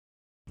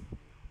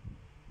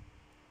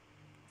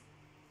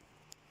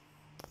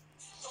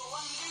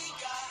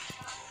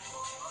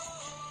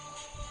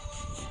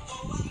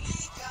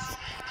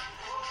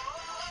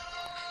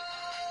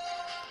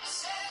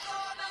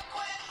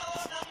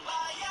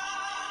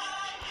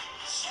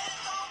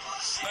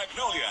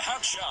Magnolia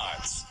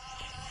Hotshots.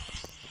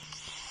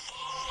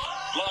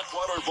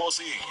 Blackwater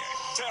Bossing.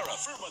 Terra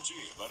Firmachi.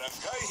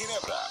 Barangay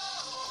Ginebra.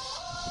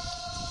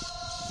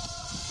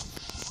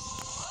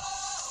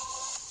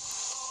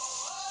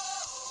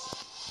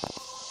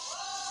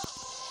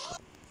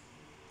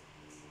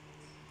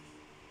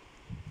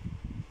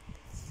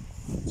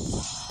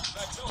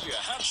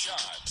 Magnolia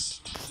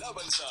Hotshots.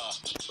 Laban sa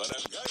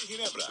Barangay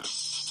Ginebra.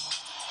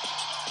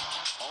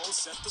 All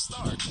set to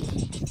start.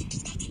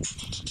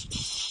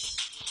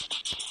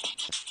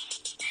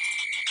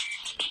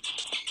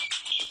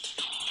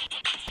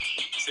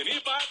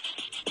 Sinipat,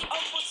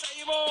 ampun sa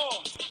imo.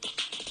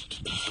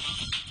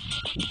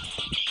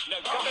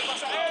 Nagkape pa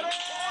sa ere.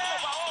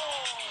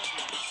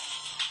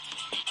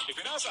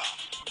 Ipinasa.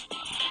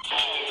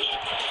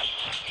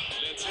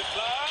 Let's it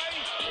fly.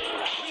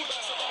 Riba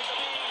sa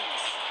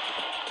pagkamis.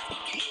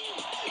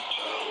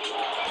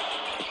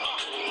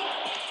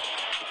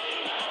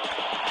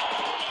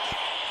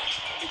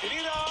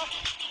 Itinira.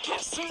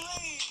 Yes, sir.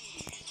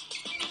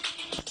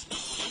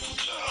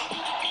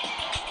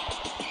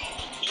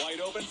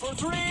 Open for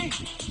three.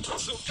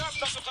 Sukat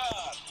na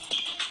sukat.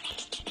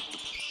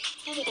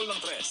 Tumukol ng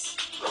tres.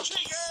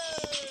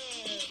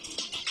 Chicken!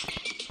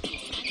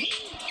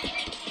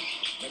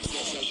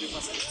 Nagsasalbi pa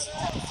sa in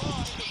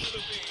the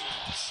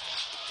Philippines.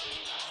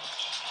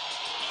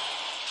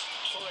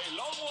 For a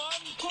long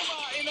one,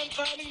 kumain ang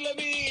kaning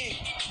lamig.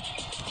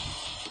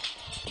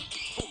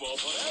 Humo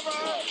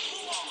forever.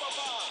 Humamba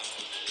pa.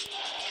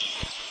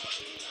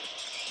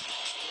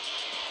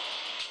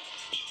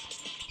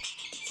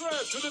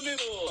 Thread to the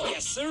middle.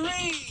 Yes,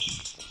 sirree.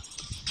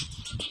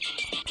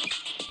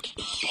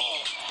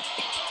 Oh.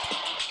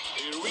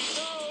 Here we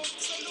go.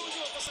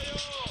 Saludo pa sa'yo.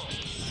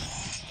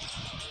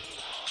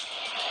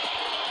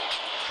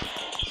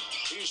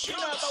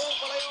 Sinatawang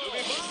palayo.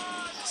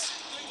 Lumibad.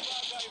 Simpleng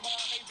bagay,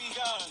 mga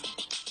kaibigan.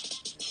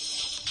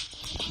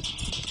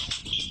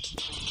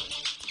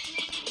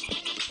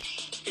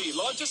 He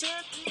launches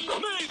it.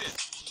 Made it.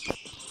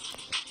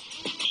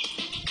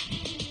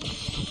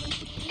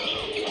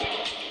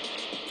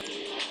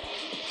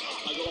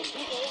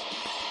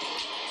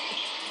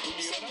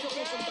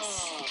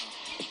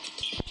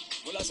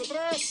 Mula sa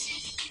tres,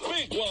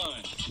 big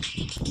one.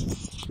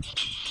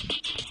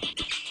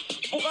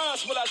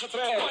 Bukas mula sa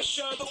tres,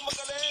 masyadong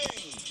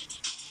magaling.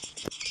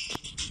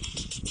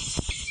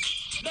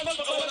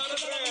 Nakakawala na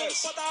tres,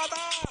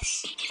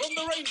 patatas. From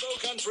the Rainbow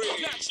Country,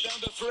 knocks down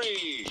the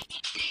three.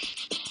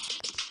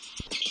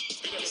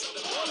 Pinalisan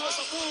ang bola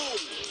sa pool.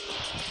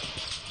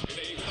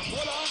 Pinaikot ang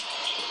bola.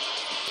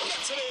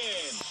 Gets it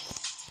in.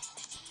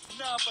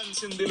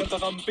 Napansin din ang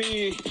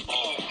kakampi.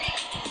 Oh.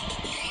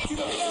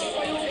 Kinakita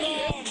pa yung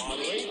game.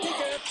 One-way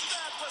ticket.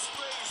 That was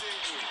crazy.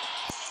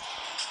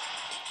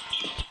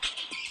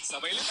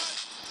 Sabay lipat.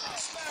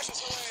 Smashes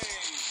away.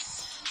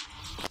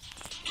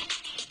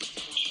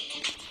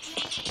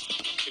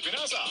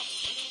 Ipinasa.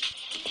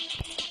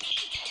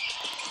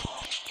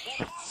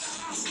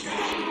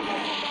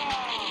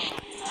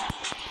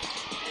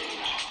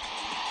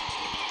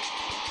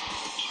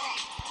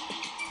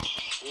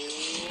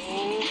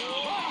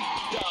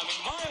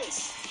 Daming miles.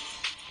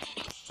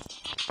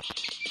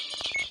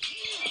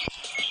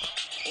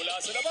 Mula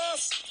sa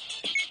labas.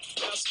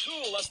 As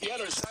cool as the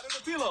other side of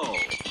the pillow.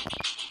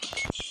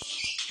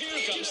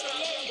 Here comes the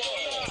long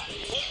ball.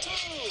 For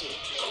two.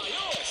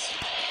 Ayos.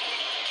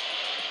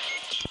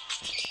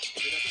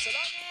 Pinato sa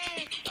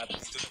langit. At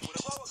dito na po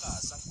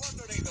nabawakas ang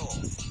quarter na ito.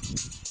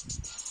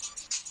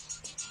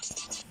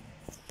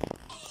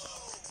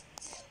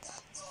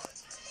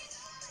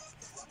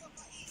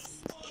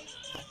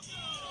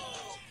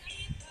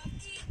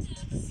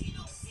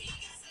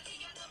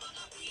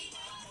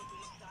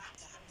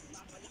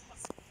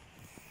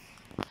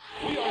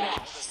 We are now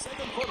in the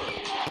second quarter.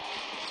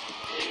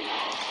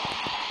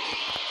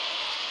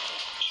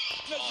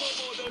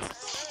 Nagmamodal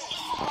sa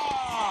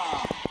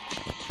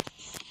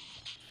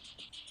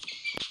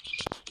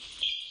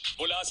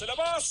mula sa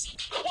labas.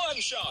 One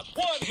shot,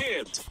 one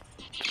hit.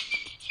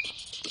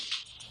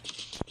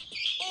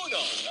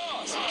 Uno,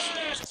 dos,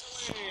 smashes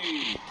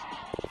away.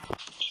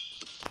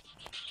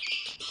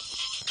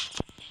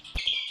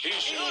 He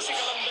shoots si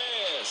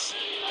Calambes.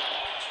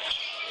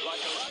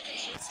 Like a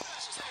rocket ship,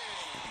 smashes in.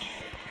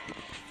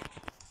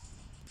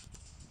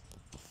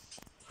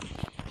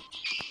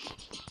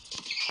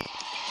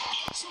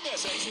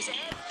 Sumesexy sa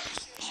average.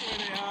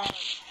 Sinihan.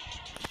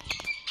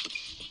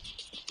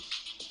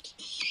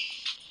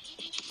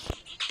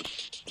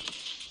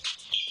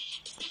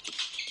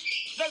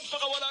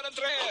 Nagpakawala ng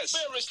tres.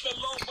 There is the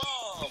long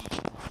bomb.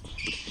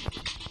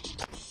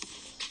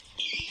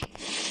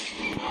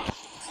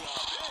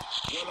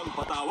 Walang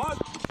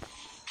patawad.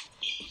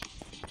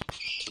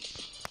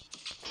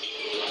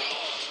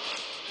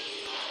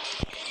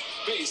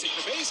 Basic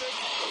to basic.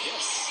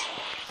 Yes.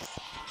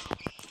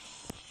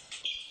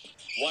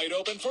 Wide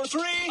open for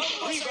three.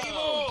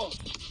 Rebound.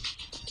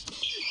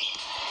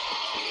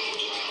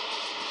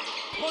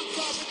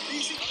 Magkapit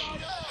basic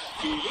tayo.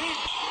 Pilit.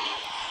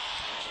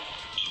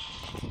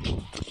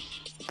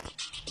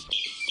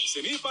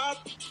 Sinipat.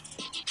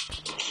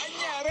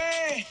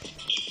 nangyari?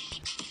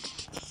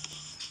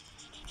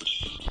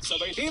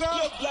 Sabay tira.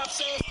 Block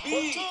sa FB.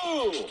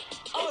 For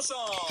 2.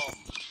 Awesome.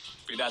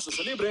 Pinasa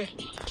sa libre.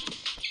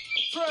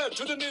 Thread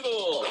to the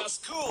middle. As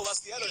cool as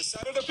the other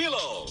side of the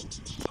pillow.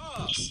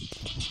 Pass.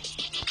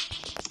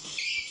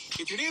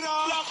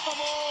 Itinira. Block pa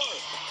more.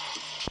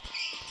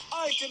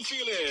 I can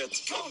feel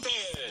it.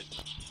 Counted.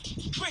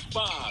 Quick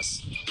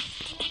pass.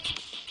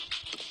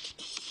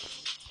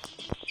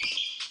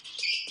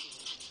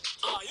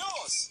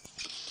 Ayos.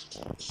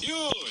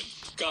 Yun.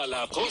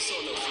 Kala ko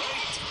solo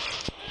flight.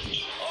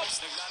 Ops,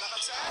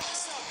 naglalakad sa akin.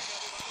 Sabi na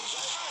naman ng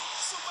driver,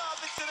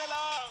 sumabit ka na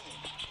lang.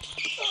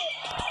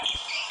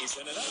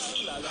 Isa na lang,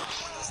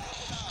 lalakas na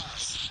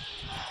punas.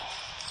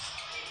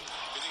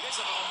 Binigay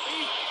sa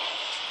kampi.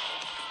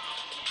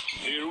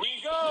 Here we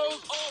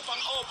go.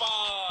 Opang-opa.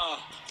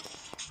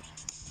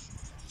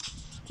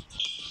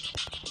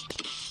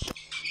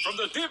 From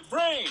the deep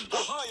brain,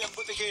 buhay ang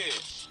butiki.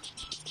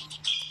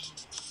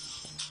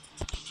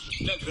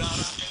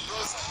 Nagra-rock and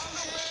roll sa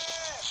aluwe.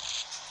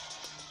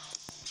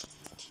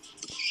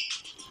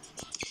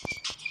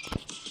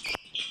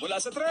 Mula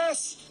sa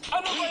 3.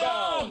 Ano ba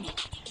yan?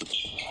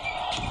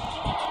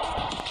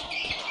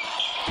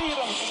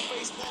 Tirang sa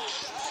Facebook.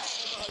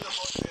 Mahal na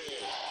konti.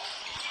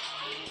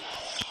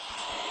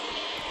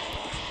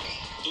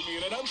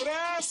 Tumira ng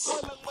 3.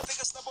 Walang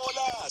matigas na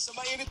bola sa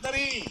mainit na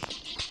ring.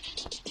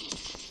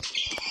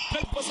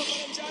 Nagpasa pa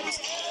ng Johnny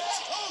sa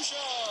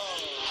explosion.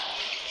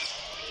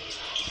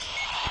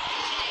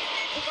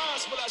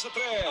 Bukas mula sa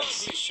 3.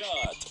 Ugly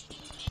shot.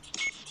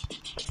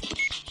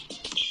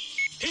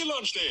 He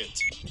launched it.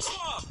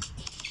 Swak!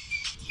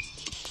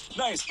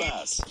 Nice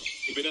pass.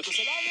 Ibinato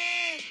sa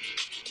langit.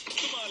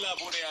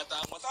 Tumalabo na yata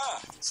ang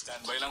mata.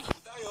 Standby lang po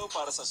tayo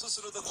para sa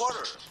susunod na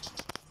quarter.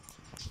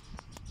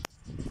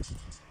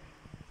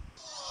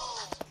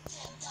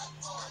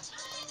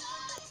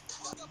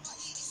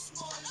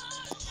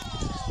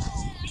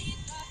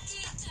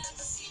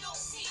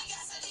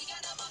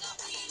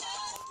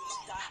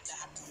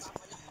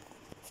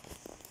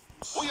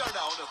 We are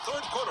now in the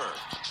third quarter.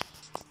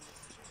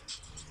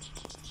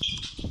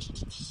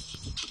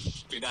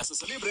 Pinasa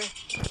sa libre.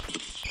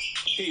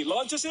 He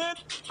launches it.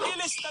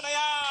 Ilista na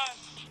yan!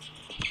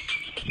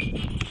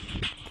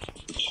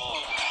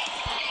 Oh,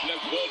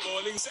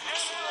 nagbo-bowling sa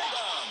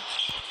Amsterdam.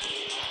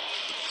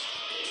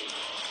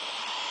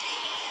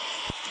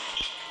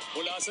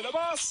 Mula sa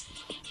labas.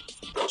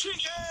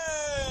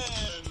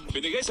 Chicken!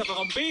 Binigay sa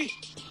kakampi.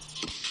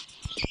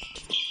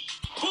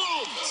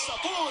 Boom! Sa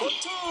pool! For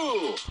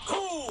 2!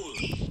 Cool!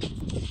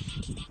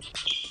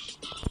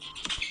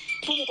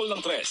 Pumukol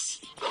ng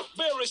 3.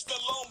 Buries the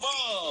long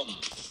bomb.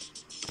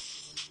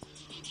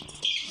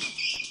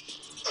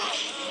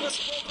 Alas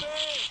pobre.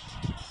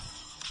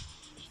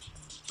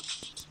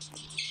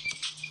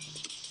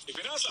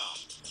 Ipinasa.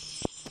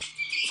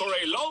 For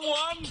a long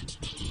one.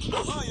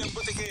 Buhay ang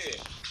butiki.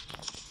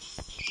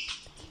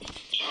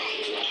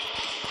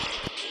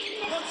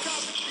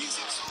 Magkapit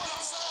bisig sa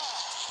malasa.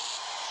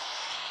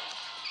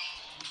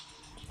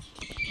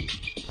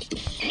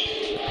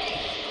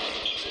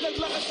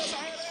 Naglakad na sa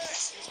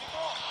Heres. Excuse me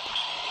po.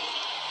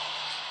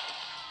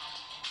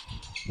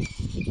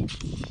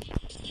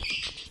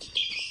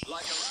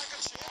 Like a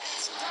rocket ship,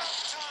 it's tap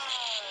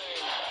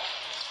time!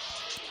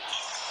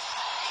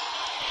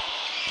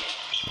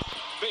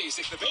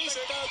 Basic na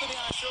basic. Tado ni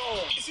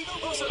Asyo.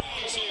 Isinubo sa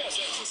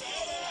CSX sa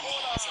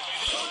bola sa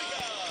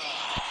Magnolia.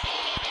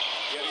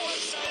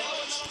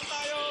 Sayawan na lang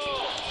tayo.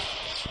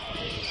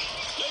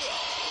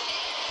 Layup.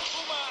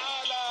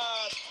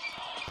 Umaalat.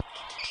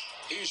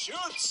 He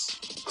shoots.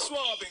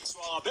 Swabing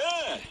swabe.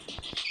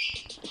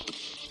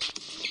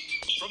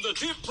 From the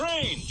deep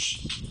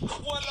range.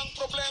 Walang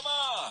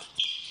problema.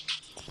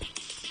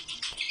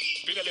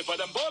 Pinalipad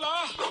ang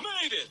bola.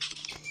 Made it.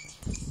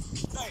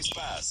 Nice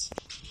pass.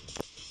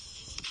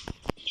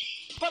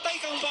 Patay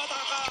kang bata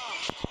ka.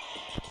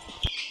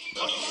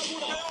 Magbago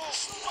na kayo.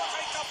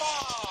 Sumakay ka pa.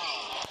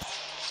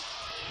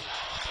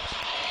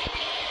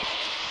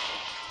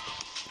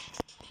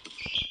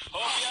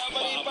 Hopya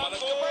malipad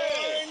ko.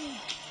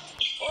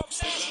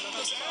 Obsessed.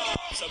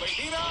 Sabay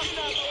tira.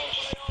 Ginagawang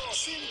palayo.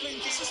 Simpleng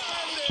tira.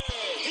 Suspended.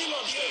 He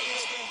launched it.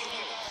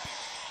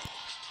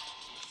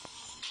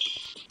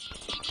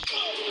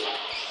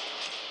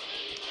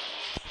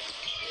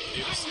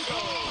 Here's the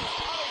goal.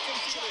 I can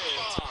feel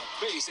it.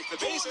 Basic na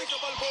basic.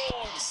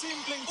 Kabalbon.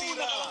 Simpleng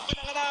tira. Una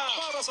pinanganak.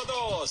 Para sa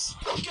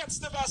 2.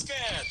 Gets the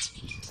basket.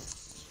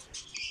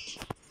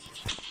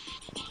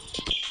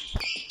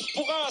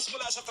 Bukas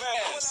mula sa 3.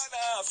 Wala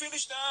na.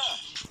 Finish na.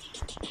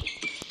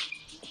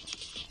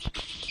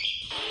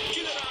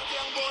 Kinarati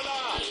ang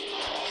bola.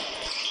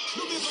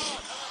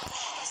 Lumipad.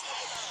 Bukas na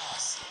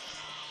bukas.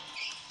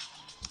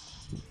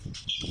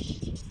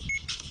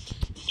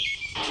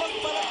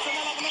 Magpalag ka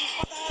na lang ng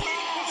patata.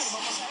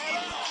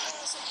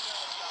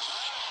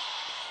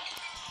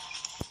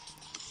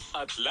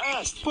 At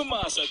last,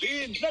 pumasa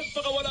din.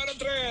 Nagpakawala ng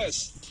 3.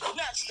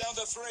 Knocks down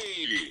the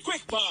 3.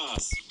 Quick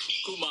pass.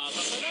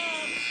 Kumakasa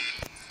na.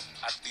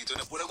 At dito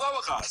na po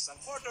nagwawakas ang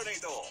quarter na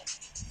ito.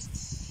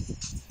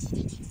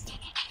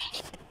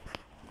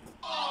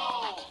 We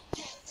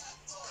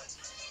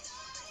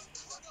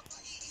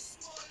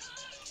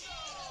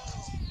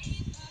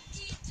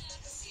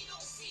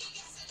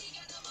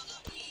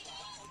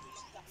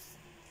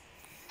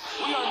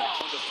are now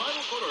on the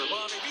final quarter,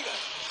 mga kaibigan.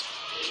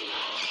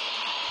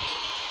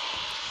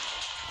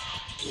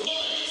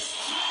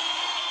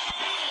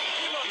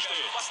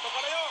 Pasto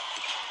palayo.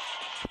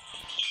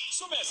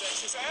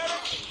 Sumeseksi sa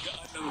Eric.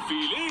 Gaan ng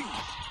feeling.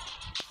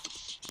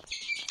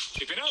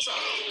 Ipinasa.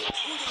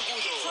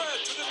 Pudo-pudo.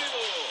 Fred to the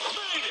middle.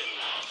 Made it.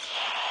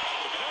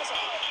 Ipinasa.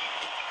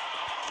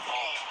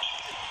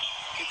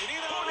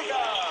 Itinira.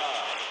 Puliga.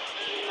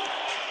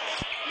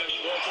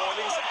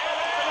 Nagbo-bowling sa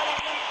Eric.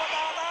 Ng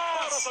patatas.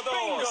 Para sa dos.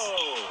 Bingo.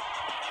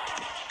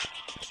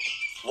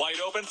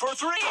 Wide open for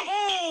three.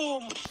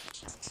 Boom!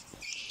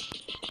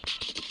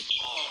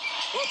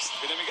 Whoops,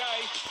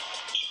 pinamigay.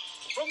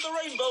 From the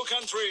Rainbow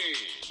Country.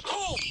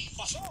 Boom!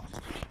 Pasok!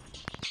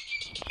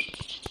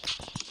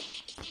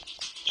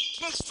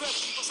 Nag-stretch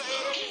dito sa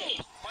ere.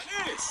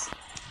 Panis!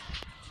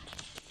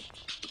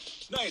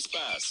 Nice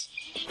pass.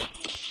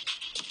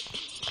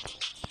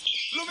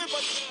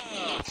 Lumipad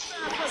na.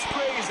 That was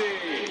crazy.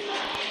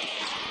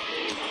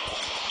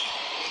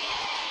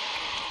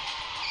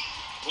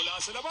 Mula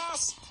sa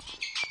labas.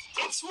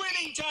 It's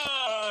winning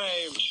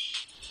time!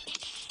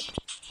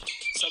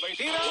 Sabay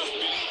tira.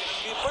 Pilitin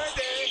ang di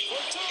pwede.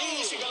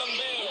 Easy ka lang,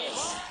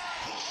 Bears.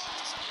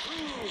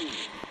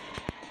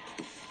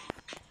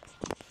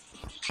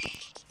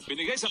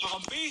 Binigay sa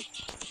kakampi.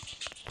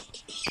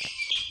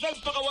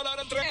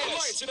 Nagpakawala ng tres.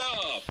 Lights it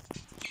up.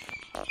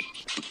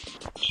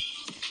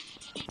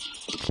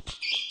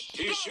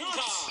 He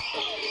shoots.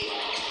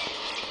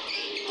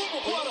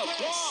 What a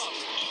block.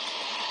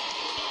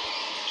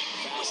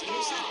 Fasten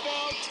your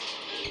seatbelt.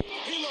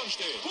 He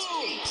launched it.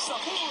 Boom! Sa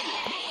pool.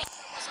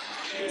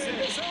 He's in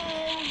the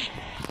zone.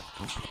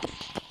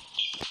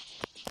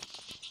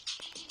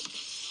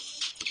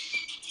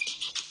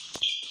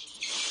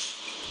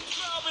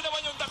 Grabe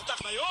naman yung taktak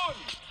na yun.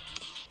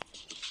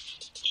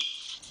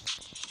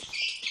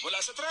 Mula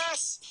sa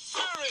tres.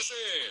 Where is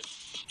it?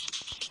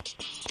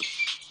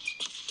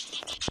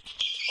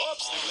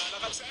 Oops!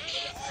 Naglalakad sa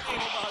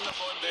mahal na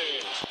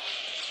konde.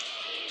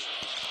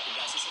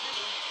 Pinasa sa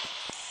libo.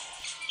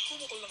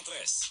 Pumukol ng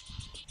tres.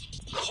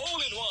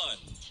 Hole in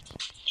one.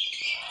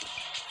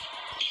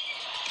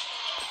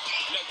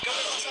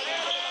 Nagkaroon sa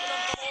lero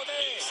ng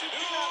kamote.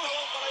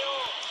 Sinunatawang palayo.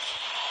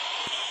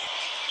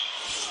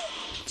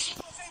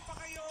 Sumakay pa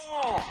kayo.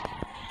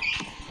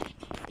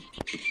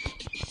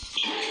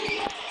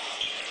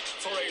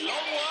 For a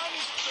long one,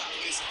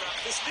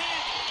 practice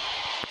din.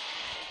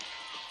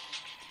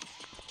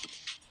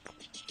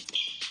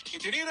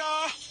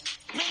 Itinira.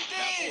 Mendes.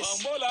 Nakuha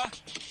ang bola.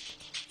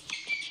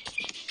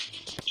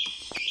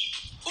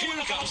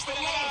 Here comes the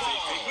lava.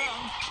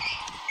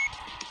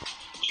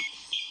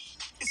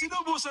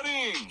 Isinubo sa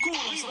ring.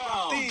 Kulang sa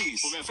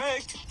practice.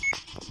 Pumefect.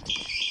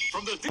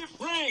 From the deep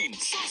range.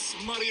 Sus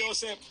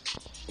Mariosep.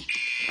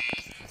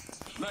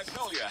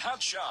 Magnolia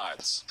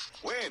Hotshots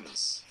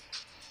wins.